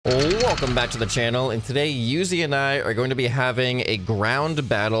Welcome back to the channel, and today Yuzi and I are going to be having a ground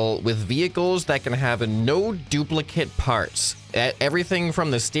battle with vehicles that can have no duplicate parts. Everything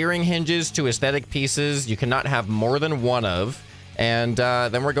from the steering hinges to aesthetic pieces, you cannot have more than one of. And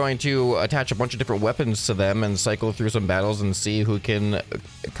then we're going to attach a bunch of different weapons to them and cycle through some battles and see who can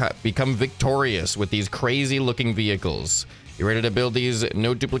become victorious with these crazy looking vehicles. You ready to build these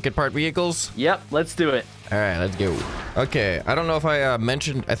no duplicate part vehicles? Yep, let's do it. All right, let's go. Okay, I don't know if I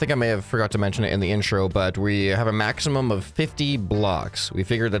mentioned, I think I may have forgot to mention it in the intro, but we have a maximum of 50 blocks. We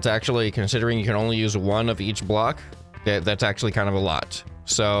figured that's actually, considering you can only use one of each block, that's actually kind of a lot.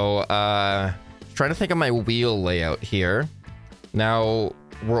 So, trying to think of my wheel layout here. Now,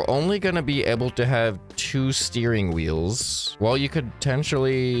 we're only going to be able to have 2 steering wheels. Well, you could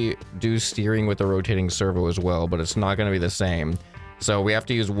potentially do steering with a rotating servo as well, but it's not going to be the same. So we have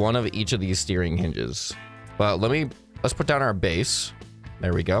to use one of each of these steering hinges. But let's put down our base.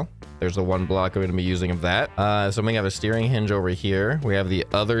 There we go. There's the one block I'm going to be using of that. So we have a steering hinge over here. We have the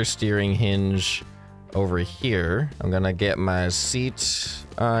other steering hinge over here. I'm going to get my seat.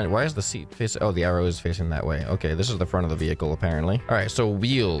 Why is the seat facing? Oh, the arrow is facing that way. Okay, this is the front of the vehicle, apparently. All right, so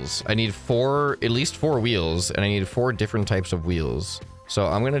wheels. I need at least 4 wheels, and I need 4 different types of wheels. So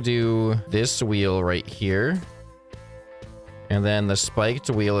I'm going to do this wheel right here. And then the spiked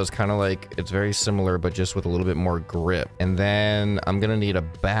wheel is kind of like, it's very similar, but just with a little bit more grip. And then I'm going to need a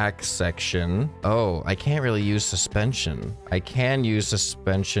back section. Oh, I can't really use suspension. I can use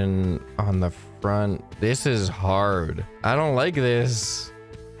suspension on the front. This is hard. I don't like this.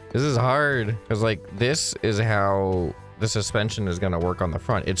 This is hard because like this is how the suspension is going to work on the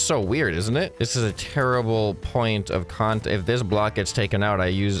front. It's so weird, isn't it? This is a terrible point of contact. If this block gets taken out, I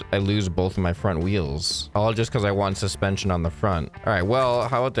lose both of my front wheels. All just because I want suspension on the front. All right, well,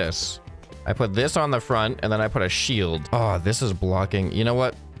 how about this? I put this on the front and then I put a shield. Oh, this is blocking. You know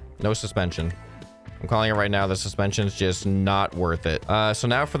what? No suspension. I'm calling it right now. The suspension's just not worth it. So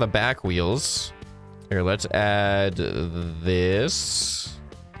now for the back wheels. Here, let's add this.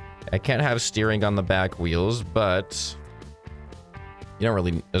 I can't have steering on the back wheels, but you don't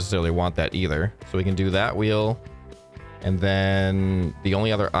really necessarily want that either. So we can do that wheel. And then the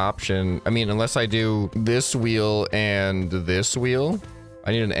only other option, I mean, unless I do this wheel and this wheel,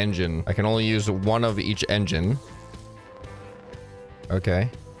 I need an engine. I can only use one of each engine. Okay.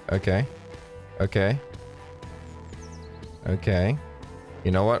 Okay. Okay. Okay.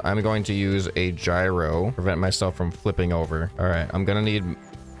 You know what? I'm going to use a gyro, prevent myself from flipping over. All right. I'm going to need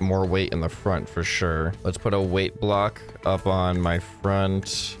more weight in the front for sure. Let's put a weight block up on my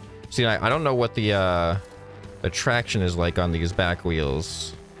front. See, I don't know what the traction is like on these back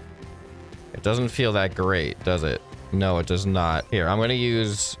wheels. It doesn't feel that great, does it? No, it does not. Here, I'm going to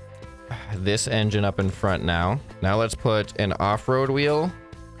use this engine up in front now. Now let's put an off-road wheel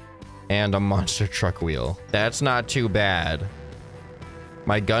and a monster truck wheel. That's not too bad.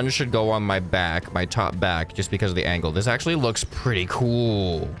 My gun should go on my back, my top back, just because of the angle. This actually looks pretty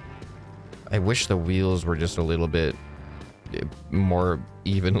cool. I wish the wheels were just a little bit more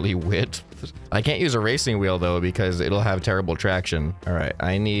evenly width. I can't use a racing wheel though, because it'll have terrible traction. All right,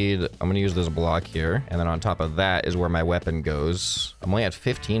 I'm gonna use this block here. And then on top of that is where my weapon goes. I'm only at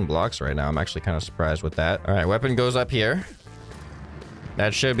 15 blocks right now. I'm actually kind of surprised with that. All right, weapon goes up here.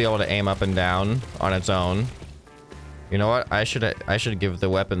 That should be able to aim up and down on its own. You know what? I should give the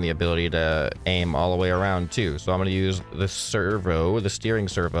weapon the ability to aim all the way around too. So I'm going to use the servo, the steering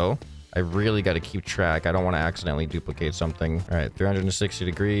servo. I really got to keep track. I don't want to accidentally duplicate something. All right, 360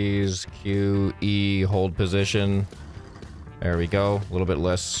 degrees, Q, E, hold position. There we go. A little bit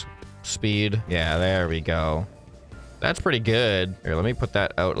less speed. Yeah, there we go. That's pretty good. Here, let me put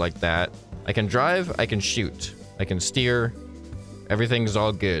that out like that. I can drive, I can shoot, I can steer. Everything's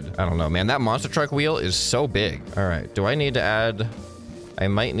all good. I don't know, man. That monster truck wheel is so big. All right. Do I need to add... I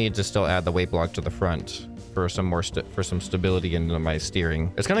might need to still add the weight block to the front for some more stability into my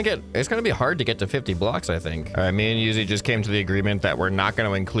steering. It's gonna be hard to get to 50 blocks, I think. All right, me and Yuzi just came to the agreement that we're not going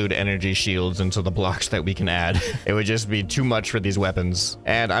to include energy shields into the blocks that we can add. It would just be too much for these weapons.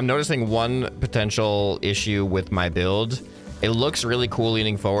 And I'm noticing one potential issue with my build. It looks really cool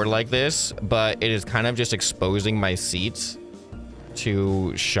leaning forward like this, but it is kind of just exposing my seat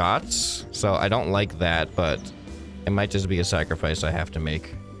to shots, so I don't like that, but it might just be a sacrifice I have to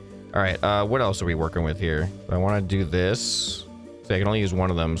make. All right, what else are we working with here? I want to do this. So I can only use one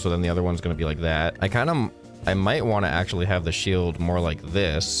of them, so then the other one's going to be like that. I might want to actually have the shield more like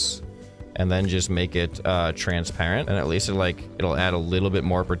this, and then just make it transparent, and at least it'll add a little bit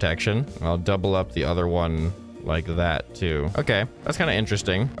more protection. I'll double up the other one like that too. Okay, that's kind of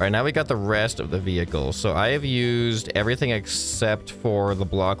interesting. All right, now we got the rest of the vehicle. So I have used everything except for the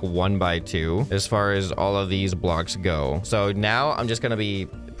block 1x2 as far as all of these blocks go. So now I'm just going to be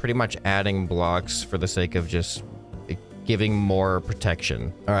pretty much adding blocks for the sake of just giving more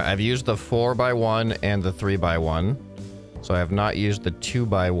protection. All right, I've used the 4x1 and the 3x1. So I have not used the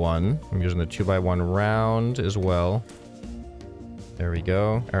 2x1. I'm using the 2x1 round as well. There we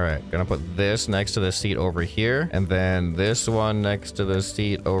go. All right, gonna put this next to the seat over here, and then this one next to the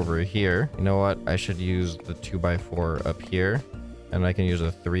seat over here. You know what? I should use the 2x4 up here, and I can use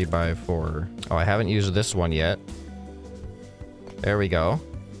a 3x4. Oh, I haven't used this one yet. There we go.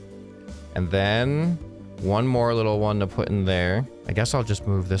 And then one more little one to put in there. I guess I'll just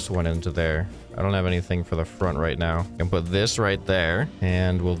move this one into there. I don't have anything for the front right now. I can put this right there.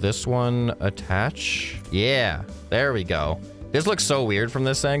 And will this one attach? Yeah, there we go. This looks so weird from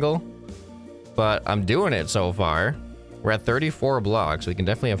this angle, but I'm doing it so far. We're at 34 blocks. We can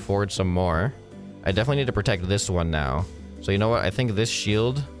definitely afford some more. I definitely need to protect this one now. So you know what? I think this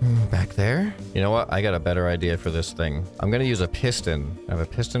shield back there. You know what? I got a better idea for this thing. I'm going to use a piston. I have a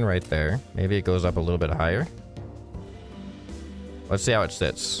piston right there. Maybe it goes up a little bit higher. Let's see how it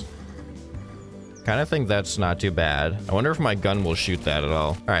sits. Kind of think that's not too bad. I wonder if my gun will shoot that at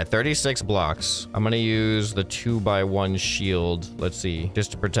all. All right, 36 blocks. I'm going to use the 2x1 shield. Let's see,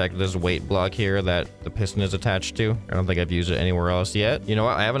 just to protect this weight block here that the piston is attached to. I don't think I've used it anywhere else yet. You know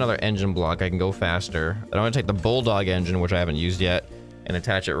what? I have another engine block. I can go faster. I don't want to take the Bulldog engine, which I haven't used yet, and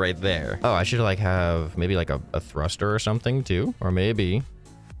attach it right there. Oh, I should like have maybe like a thruster or something too. Or maybe,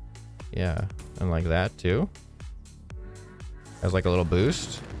 yeah, and like that too. As like a little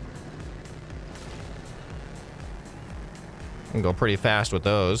boost. Can go pretty fast with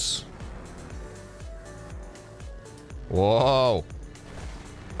those. Whoa.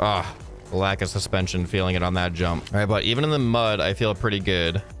 Ah, lack of suspension, feeling it on that jump. All right, but even in the mud, I feel pretty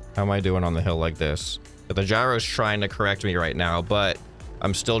good. How am I doing on the hill like this? But the gyro's trying to correct me right now, but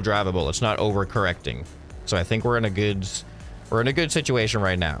I'm still drivable. It's not overcorrecting. So I think we're in a good situation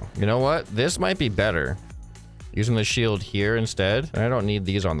right now. You know what? This might be better. Using the shield here instead. And I don't need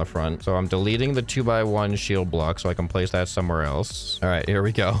these on the front. So I'm deleting the 2x1 shield block so I can place that somewhere else. All right, here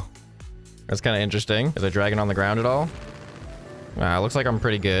we go. That's kind of interesting. Is it dragging on the ground at all? Looks like I'm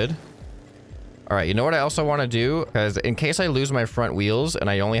pretty good. All right, you know what I also want to do? Because in case I lose my front wheels and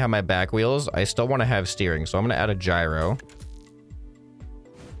I only have my back wheels, I still want to have steering. So I'm going to add a gyro.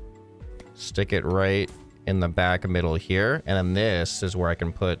 Stick it right in the back middle here. And then this is where I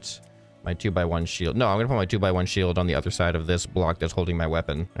can put my 2x1 shield. No, I'm gonna put my 2x1 shield on the other side of this block that's holding my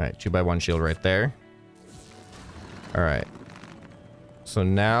weapon. All right, 2x1 shield right there. All right. So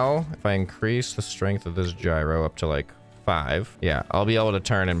now if I increase the strength of this gyro up to like 5, yeah, I'll be able to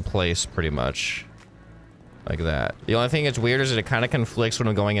turn in place pretty much like that. The only thing that's weird is that it kind of conflicts when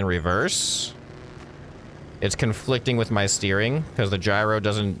I'm going in reverse. It's conflicting with my steering because the gyro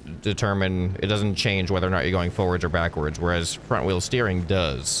doesn't change whether or not you're going forwards or backwards, whereas front wheel steering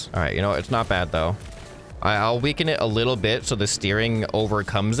does. All right, you know, it's not bad though. I'll weaken it a little bit so the steering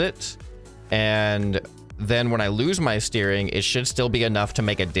overcomes it. And then when I lose my steering, it should still be enough to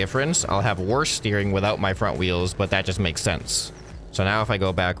make a difference. I'll have worse steering without my front wheels, but that just makes sense. So now if I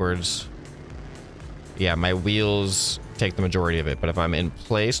go backwards, yeah, my wheels take the majority of it. But if I'm in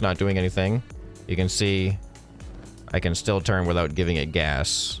place, not doing anything, you can see I can still turn without giving it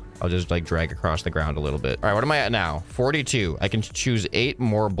gas. I'll just like drag across the ground a little bit. All right, what am I at now? 42. I can choose 8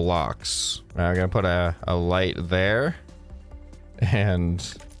 more blocks. All right, I'm gonna put a light there and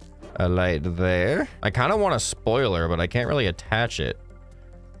a light there. I kind of want a spoiler, but I can't really attach it.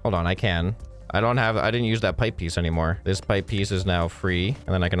 Hold on, I can. I didn't use that pipe piece anymore. This pipe piece is now free.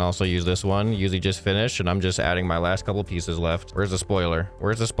 And then I can also use this one. Usually just finished, and I'm just adding my last couple pieces left. Where's the spoiler?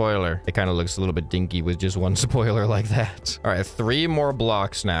 Where's the spoiler? It kind of looks a little bit dinky with just one spoiler like that. All right, 3 more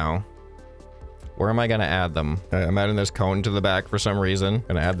blocks now. Where am I gonna add them? I'm adding this cone to the back for some reason.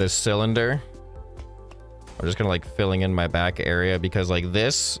 Gonna add this cylinder. I'm just gonna like filling in my back area because like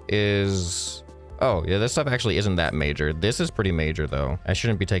this is... Oh, yeah, this stuff actually isn't that major. This is pretty major, though. I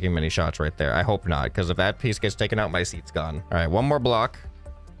shouldn't be taking many shots right there. I hope not, because if that piece gets taken out, my seat's gone. All right, 1 more block.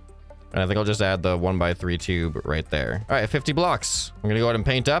 And I think I'll just add the 1x3 tube right there. All right, 50 blocks. I'm going to go ahead and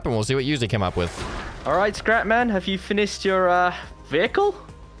paint up, and we'll see what Yuzi came up with. All right, ScrapMan, have you finished your vehicle?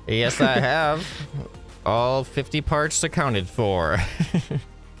 Yes, I have. All 50 parts accounted for. You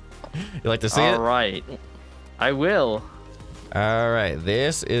like to see it? All right. I will. All right,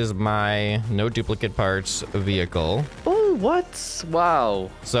 this is my no duplicate parts vehicle. Oh, what?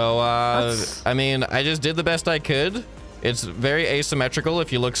 Wow. So, I mean, I just did the best I could. It's very asymmetrical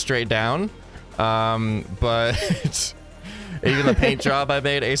if you look straight down, But even the paint job I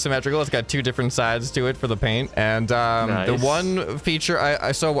made asymmetrical. It's got 2 different sides to it for the paint. And nice. The one feature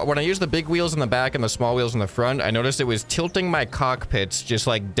I saw when I used the big wheels in the back and the small wheels in the front, I noticed it was tilting my cockpits just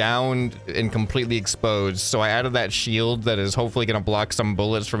like down and completely exposed. So I added that shield that is hopefully going to block some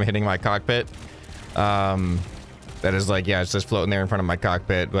bullets from hitting my cockpit. That is like, yeah, it's just floating there in front of my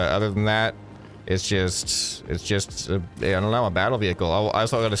cockpit. But other than that, it's just I don't know, a battle vehicle. I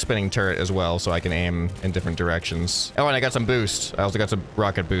also got a spinning turret as well, so I can aim in different directions. Oh, and I got some boost. I also got some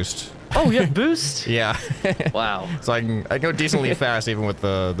rocket boost. Oh, you have boost? Yeah. Wow. So I go decently fast even with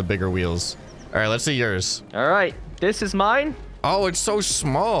the bigger wheels. All right, let's see yours. All right, this is mine. Oh, it's so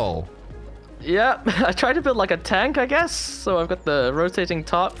small. Yeah, I tried to build like a tank, I guess. So I've got the rotating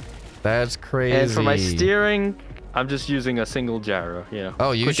top. That's crazy. And for my steering, I'm just using a single gyro, you know.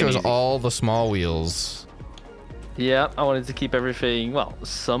 Oh, you chose all the small wheels. Yeah, I wanted to keep everything, well,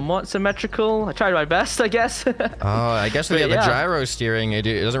 somewhat symmetrical. I tried my best, I guess. Oh, I guess with the gyro steering, it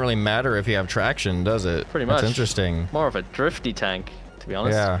doesn't really matter if you have traction, does it? Pretty much. That's interesting. More of a drifty tank, to be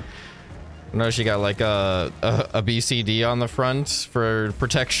honest. Yeah. Notice you got like a BCD on the front for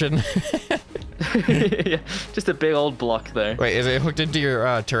protection. Yeah, just a big old block there. Wait, is it hooked into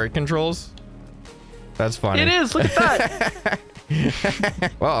your turret controls? That's funny. It is, look at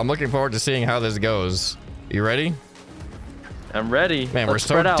that. Well, I'm looking forward to seeing how this goes. You ready? I'm ready. Man,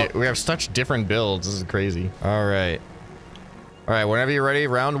 we have such different builds. This is crazy. All right. All right, whenever you're ready,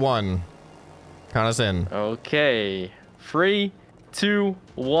 round 1. Count us in. Okay. 3, 2,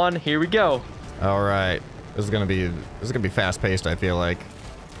 1, here we go. All right. This is gonna be fast-paced, I feel like.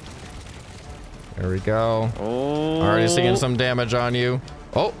 There we go. Oh. Already seeing some damage on you.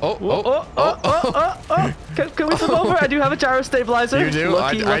 Oh. Can we flip over? I do have a gyro stabilizer. You do?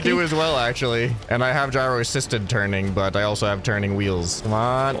 Lucky. I do as well, actually. And I have gyro-assisted turning, but I also have turning wheels. Come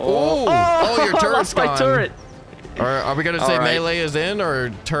on. Oh, your turret's gone. My turret. Are we gonna say melee is in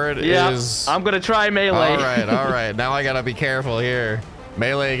or turret is? I'm gonna try melee. All right. Now I gotta be careful here.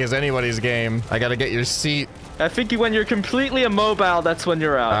 Melee is anybody's game. I gotta get your seat. I think when you're completely immobile, that's when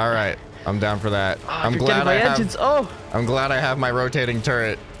you're out. All right. I'm down for that. Oh, I'm glad I have. I'm glad I have my rotating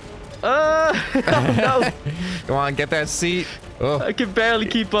turret. Oh, no. Come on, get that seat. Oh. I can barely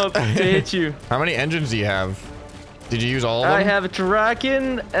keep up to hit you. How many engines do you have? Did you use all of them? I have a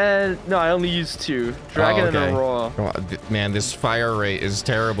dragon and no, I only used 2. Dragon and Aurora. Come on, man, this fire rate is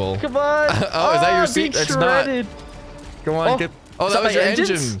terrible. Come on. Oh, is that your seat? It's shredded. Not. Come on, get. Oh, that was your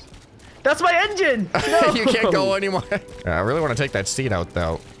engine. That's my engine. No. You can't go anymore. I really want to take that seat out,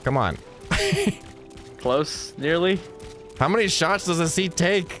 though. Come on. Close, nearly. How many shots does a seat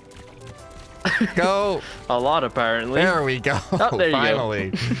take? Go. A lot, apparently. There we go. Oh, there finally.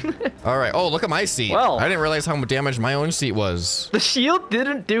 You go. All right. Oh, look at my seat. Well, I didn't realize how damaged my own seat was. The shield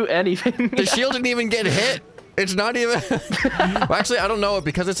didn't do anything. The shield didn't even get hit. It's not even. Well, actually, I don't know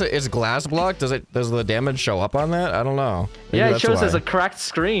because it's glass block. Does the damage show up on that? I don't know. Maybe yeah, it shows as a cracked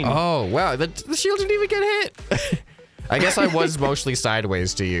screen. Oh wow, the shield didn't even get hit. I guess I was mostly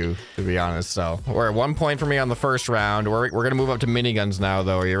sideways to you, to be honest. So we're at 1 point for me on the first round. We're gonna move up to miniguns now,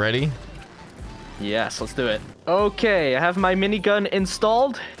 though. Are you ready? Yes, let's do it. Okay, I have my minigun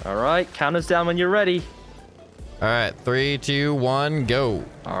installed. All right, count us down when you're ready. All right, 3, 2, 1, go.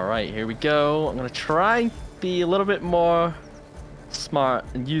 All right, here we go. I'm gonna try and be a little bit more smart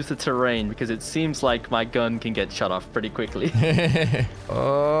and use the terrain because it seems like my gun can get shut off pretty quickly.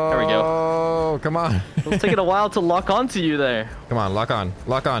 Oh, there we go. Oh, come on. It's taking a while to lock onto you there. Come on, lock on.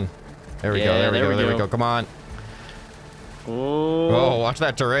 Lock on. There we go. There we go. Come on. Oh, watch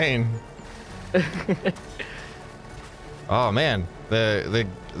that terrain. Oh man, the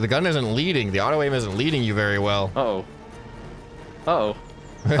gun isn't leading. The auto aim isn't leading you very well. Uh-oh. Uh-oh.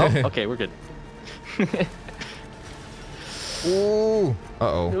 Oh, okay, we're good. Ooh.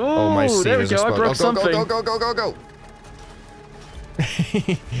 Uh-oh. Oh, my seat there we is go. exploded. I broke something. Go.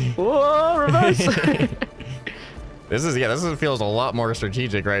 Whoa, reverse. This feels a lot more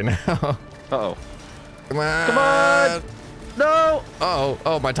strategic right now. Uh-oh. Come on. Come on. No. Uh-oh.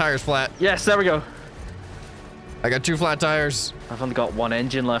 Oh, my tire's flat. Yes, there we go. I got 2 flat tires. I've only got 1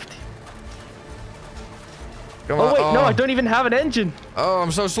 engine left. Come on. Oh, wait, no, I don't even have an engine. Oh,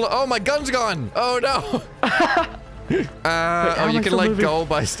 I'm so slow. Oh, my gun's gone. Oh, no. Wait, you can like go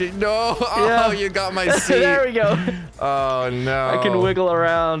by steam. No. Oh, yeah. You got my seat. There we go. Oh, no. I can wiggle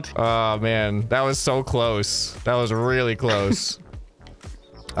around. Oh, man. That was so close. That was really close.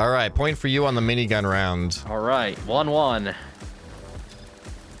 All right. Point for you on the minigun round. All right. 1-1.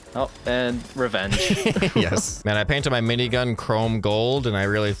 Oh, and revenge. Yes. Man, I painted my minigun chrome gold, and I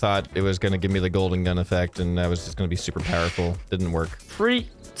really thought it was going to give me the golden gun effect, and that was just going to be super powerful. Didn't work. 3,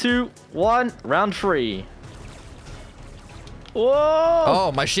 2, 1, round 3. Whoa!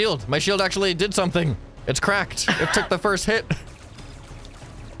 Oh, my shield. My shield actually did something. It's cracked. It took the first hit.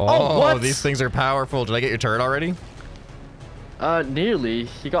 Oh, what? These things are powerful. Did I get your turret already? Nearly.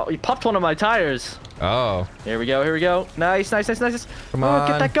 You popped one of my tires. Oh. Here we go. Here we go. Nice, nice, nice, nice. Come on.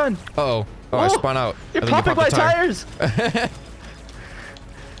 Get that gun. Uh-oh. Oh, I spun out. You're popping my tires.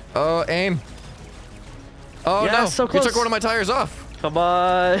 Oh, aim. Oh, yeah, no. So close. You took one of my tires off. Come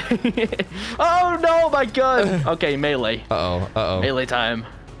on. Oh, no, my gun. Okay, melee. Uh-oh. Uh-oh. Melee time.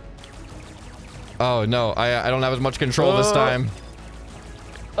 Oh, no. I don't have as much control this time.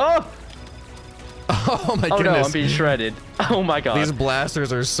 Oh. Oh, my goodness. Oh, no, I'm being shredded. Oh, my God. These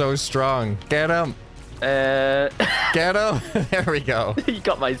blasters are so strong. Get him. Get him. There we go. You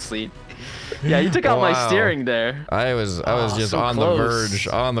got my seat. Yeah, you took out my steering there. I was just so on close.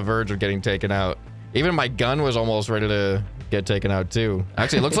 the verge of getting taken out. Even my gun was almost ready to get taken out too.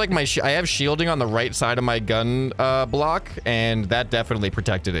 Actually, it looks like I have shielding on the right side of my gun block, and that definitely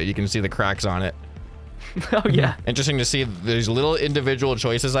protected it. You can see the cracks on it. Oh yeah. Interesting to see these little individual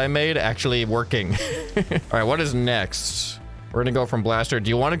choices I made actually working. All right, what is next? We're gonna go from blaster. Do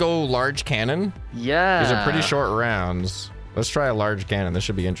you want to go large cannon? Yeah. These are pretty short rounds. Let's try a large cannon. This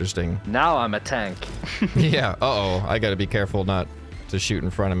should be interesting. Now I'm a tank. Yeah. Uh-oh. I gotta be careful not to shoot in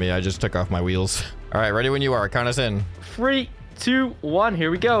front of me. I just took off my wheels. All right, ready when you are. Count us in. 3, 2, 1.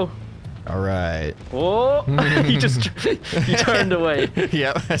 Here we go. All right. Oh, you turned away.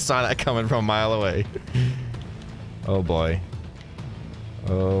 Yep, I saw that coming from a mile away. Oh boy.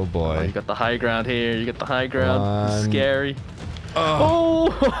 Oh boy. Oh, you got the high ground here. You got the high ground. This is scary. Oh.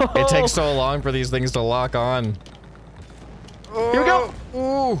 It takes so long for these things to lock on. Here we go.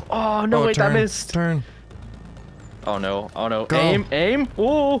 Ooh. Oh no! Wait, turn, I missed. Turn. Oh no! Oh no! Go. Aim! Aim!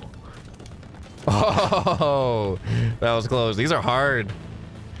 Ooh! Oh, that was close. These are hard.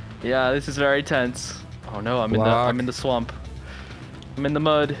 Yeah, this is very tense. Oh no! I'm in the swamp. I'm in the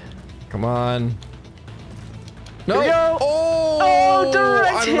mud. Come on. No! Here we go. Oh!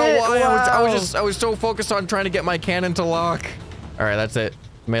 Direct I don't know hit. why. Wow. I was so focused on trying to get my cannon to lock. All right, that's it.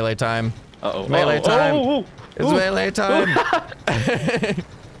 Melee time. Uh-oh. Melee time. Oh. It's melee time.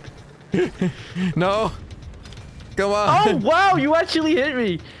 No. Come on. Oh wow! You actually hit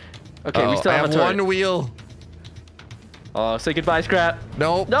me. Okay, we still have a turret. one wheel. Oh, say goodbye, Scrap.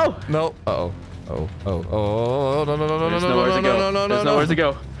 No. No. No. Uh-oh. Oh, oh, oh, no, no, no, no, There's no, nowhere no, to no, go. no, no, There's no, nowhere to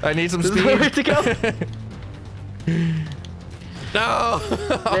go. I need some There's speed. nowhere to go. No.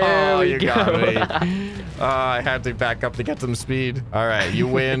 There we you go. got me. I had to back up to get some speed. All right, you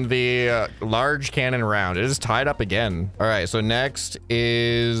win the large cannon round. It is tied up again. All right, so next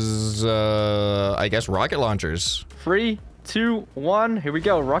is, I guess, rocket launchers. 3, 2, 1. Here we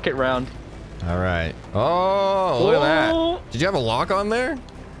go. Rocket round. All right. Oh, look at that. Did you have a lock on there?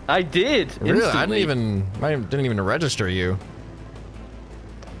 I did. Really? Instantly. I didn't even register you.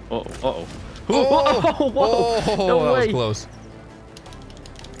 Uh-oh. Uh-oh. Oh, Whoa. No that way. was close.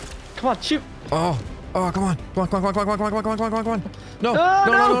 Come on, shoot. Oh, come on. Come on, come on, come on, come on, come on, come on, come on, come on. No, Oh,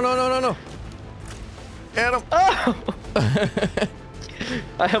 no, no. no, no, no, no, no. Get him. Oh.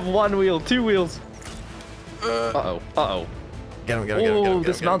 I have 1 wheel, 2 wheels. Uh-oh. Uh-oh. Get him, get him, get him, get him. Oh,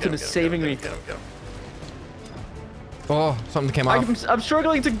 this mountain is saving me. Oh, something came off. I'm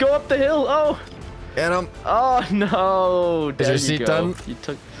struggling to go up the hill. Oh. Get him. Oh, no. Is your seat done? You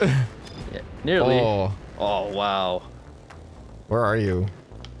took... Yeah, nearly. Oh. Oh, wow. Where are you?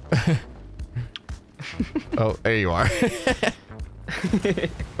 Oh, there you are.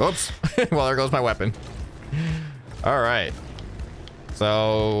 Oops. Well, there goes my weapon. All right.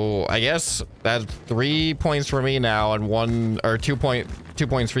 So I guess that's 3 points for me now, and 2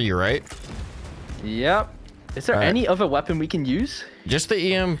 points for you, right? Yep. Is there any other weapon we can use? Just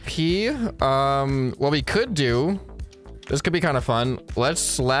the EMP. What we could do, this could be kind of fun. Let's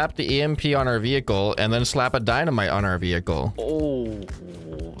slap the EMP on our vehicle and then slap a dynamite on our vehicle. Oh,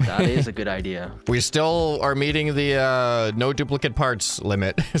 that is a good idea. We still are meeting the no duplicate parts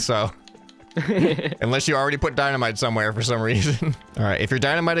limit, so unless you already put dynamite somewhere for some reason. All right, if your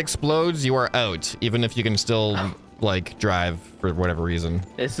dynamite explodes, you are out, even if you can still like drive for whatever reason.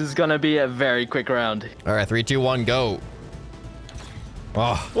 This is gonna be a very quick round. All right, 3, 2, 1, go.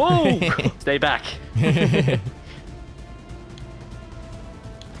 Oh. Whoa! Stay back.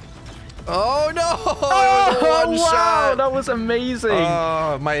 Oh no! Oh, One wow, shot. that was amazing.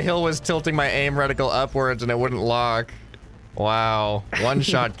 Oh, my hill was tilting my aim reticle upwards and it wouldn't lock. Wow, one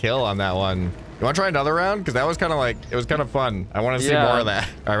shot kill on that one. You want to try another round? Because that was kind of like, it was kind of fun. I want to see more of that.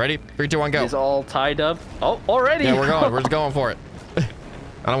 All right, ready? 3, 2, 1, go. He's all tied up. Oh, already. Yeah, we're going. We're just going for it.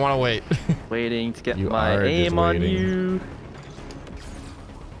 I don't want to wait. Waiting to get You my are just aim on waiting. you.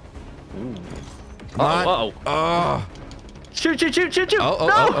 Come on. Uh-oh. Oh. Shoot, shoot, shoot, shoot, shoot. Oh, oh,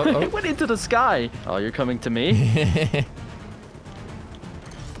 no, oh, oh, oh. it went into the sky. Oh, you're coming to me?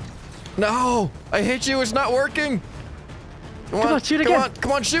 No, I hit you. It's not working. Come on, shoot again.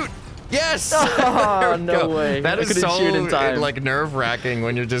 Come on, shoot. Yes. Oh, no way. That I is couldn't so shoot in time. like nerve-wracking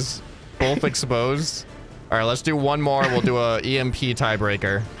when you're just both exposed. All right, let's do one more. We'll do a EMP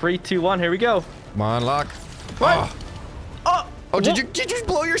tiebreaker. 3, 2, 1. Here we go. Come on, lock. What? Oh, did you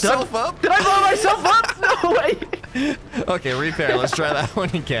blow yourself up? Did I blow myself up? No way. Okay, repair. Let's try that one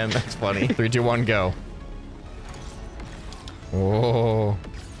again. That's funny. 3, 2, 1, go. Oh.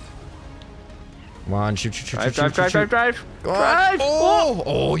 Come on, shoot, shoot, shoot, shoot, Drive. Go on.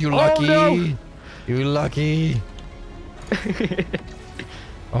 Oh, you lucky. Oh, no. You lucky.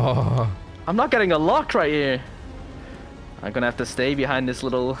 Oh. I'm not getting a lock right here. I'm gonna have to stay behind this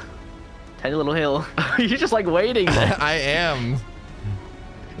tiny little hill. You're just like waiting there. I am.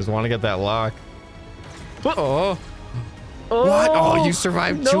 Just want to get that lock. Oh. What? Oh, you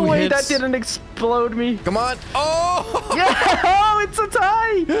survived 2 hits. No way, that didn't explode me. Come on. Oh. Yeah, oh, it's a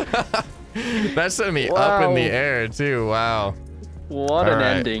tie. That sent me up in the air too. Wow. What an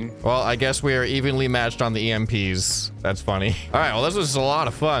ending. Well, I guess we are evenly matched on the EMPs. That's funny. All right, well, this was a lot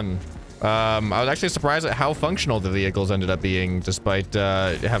of fun. I was actually surprised at how functional the vehicles ended up being, despite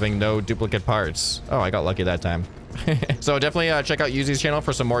having no duplicate parts. Oh, I got lucky that time. So definitely check out Yuzi's channel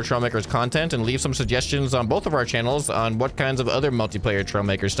for some more Trailmakers content, and leave some suggestions on both of our channels on what kinds of other multiplayer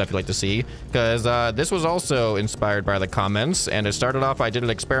Trailmakers stuff you'd like to see, because this was also inspired by the comments. And it started off, I did an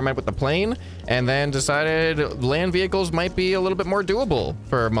experiment with the plane, and then decided land vehicles might be a little bit more doable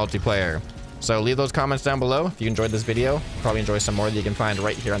for multiplayer. So leave those comments down below. If you enjoyed this video, you'll probably enjoy some more that you can find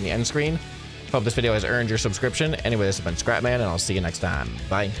right here on the end screen. Hope this video has earned your subscription. Anyway, this has been ScrapMan, and I'll see you next time.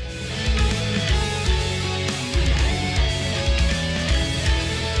 Bye.